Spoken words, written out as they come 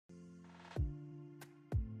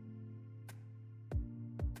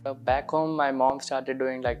Back home, my mom started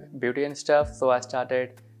doing like beauty and stuff, so I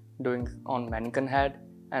started doing on mannequin head.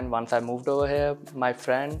 And once I moved over here, my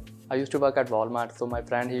friend, I used to work at Walmart, so my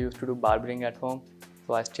friend, he used to do barbering at home.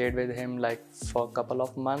 So I stayed with him like for a couple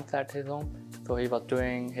of months at his home. So he was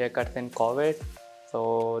doing haircuts in COVID.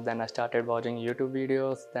 So then I started watching YouTube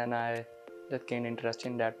videos. Then I just gained interest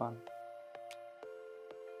in that one.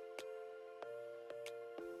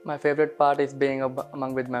 My favorite part is being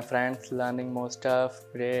among with my friends, learning more stuff,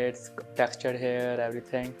 braids, textured hair,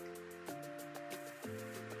 everything.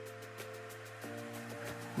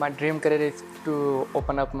 My dream career is to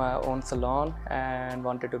open up my own salon and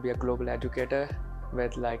wanted to be a global educator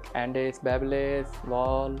with like Andes, Babyliss,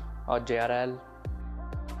 Wall or JRL.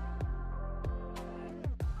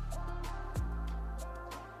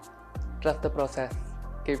 Trust the process,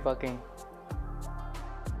 keep working.